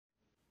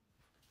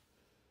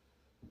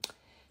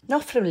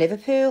Not from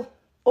Liverpool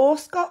or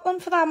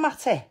Scotland for that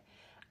matter.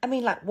 I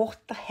mean, like, what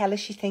the hell is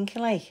she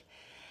thinking? Like,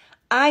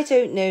 I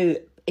don't know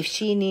if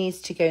she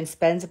needs to go and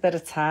spend a bit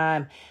of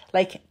time.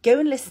 Like, go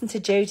and listen to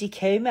Jodie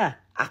Comer,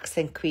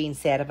 accent queen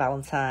Sarah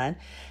Valentine,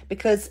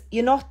 because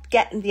you're not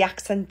getting the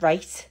accent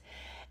right.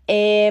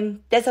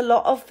 There's a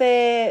lot of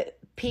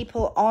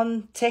people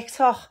on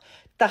TikTok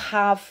that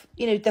have,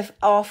 they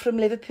are from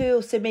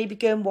Liverpool. So maybe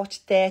go and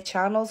watch their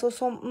channels or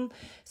something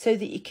so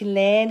that you can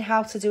learn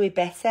how to do it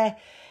better.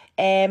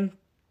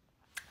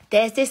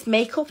 There's this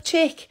makeup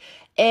chick.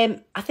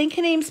 I think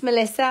her name's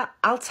Melissa.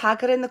 I'll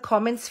tag her in the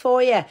comments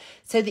for you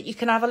so that you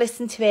can have a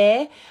listen to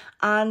her.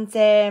 And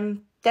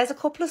there's a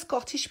couple of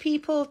Scottish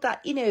people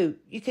that,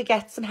 you could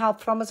get some help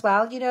from as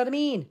well. You know what I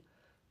mean?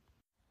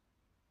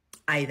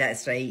 Aye,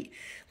 that's right.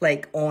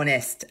 Like,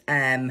 honest.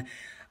 I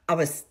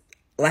was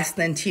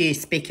listening to you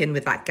speaking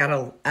with that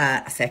girl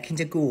a second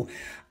ago,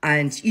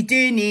 and you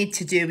do need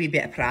to do a wee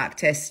bit of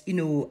practice,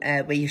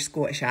 with your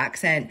Scottish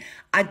accent.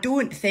 I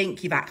don't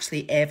think you've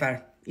actually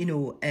ever,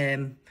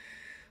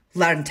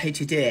 learned how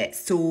to do it.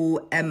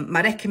 So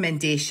my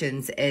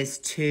recommendations is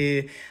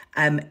to,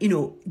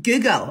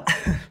 Google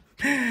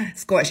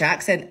Scottish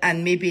accent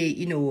and maybe,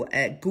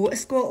 go to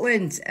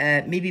Scotland,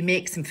 maybe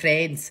make some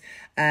friends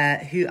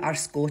who are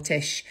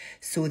Scottish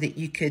so that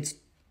you could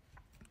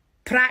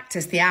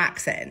practice the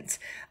accent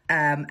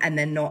and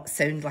then not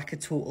sound like a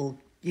total,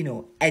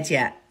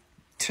 idiot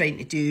trying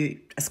to do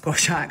a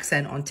Scottish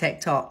accent on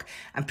TikTok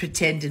and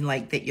pretending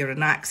like that you're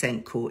an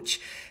accent coach,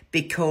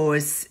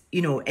 because,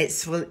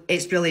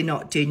 it's really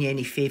not doing you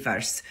any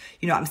favours.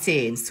 You know what I'm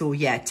saying? So,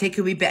 yeah, take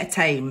a wee bit of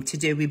time to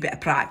do a wee bit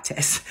of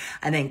practice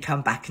and then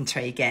come back and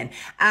try again.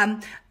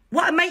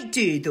 What I might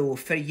do, though,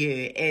 for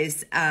you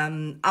is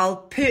I'll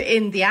put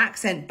in the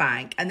accent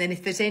bank, and then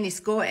if there's any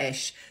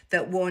Scottish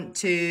that want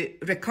to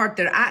record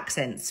their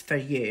accents for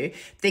you,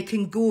 they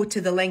can go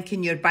to the link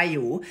in your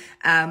bio,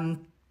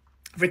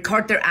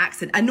 record their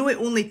accent. I know it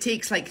only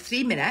takes like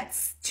 3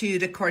 minutes to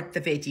record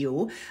the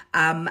video,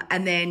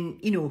 and then,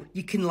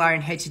 you can learn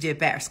how to do a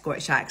better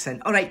Scottish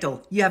accent. All right,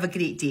 doll, you have a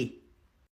great day.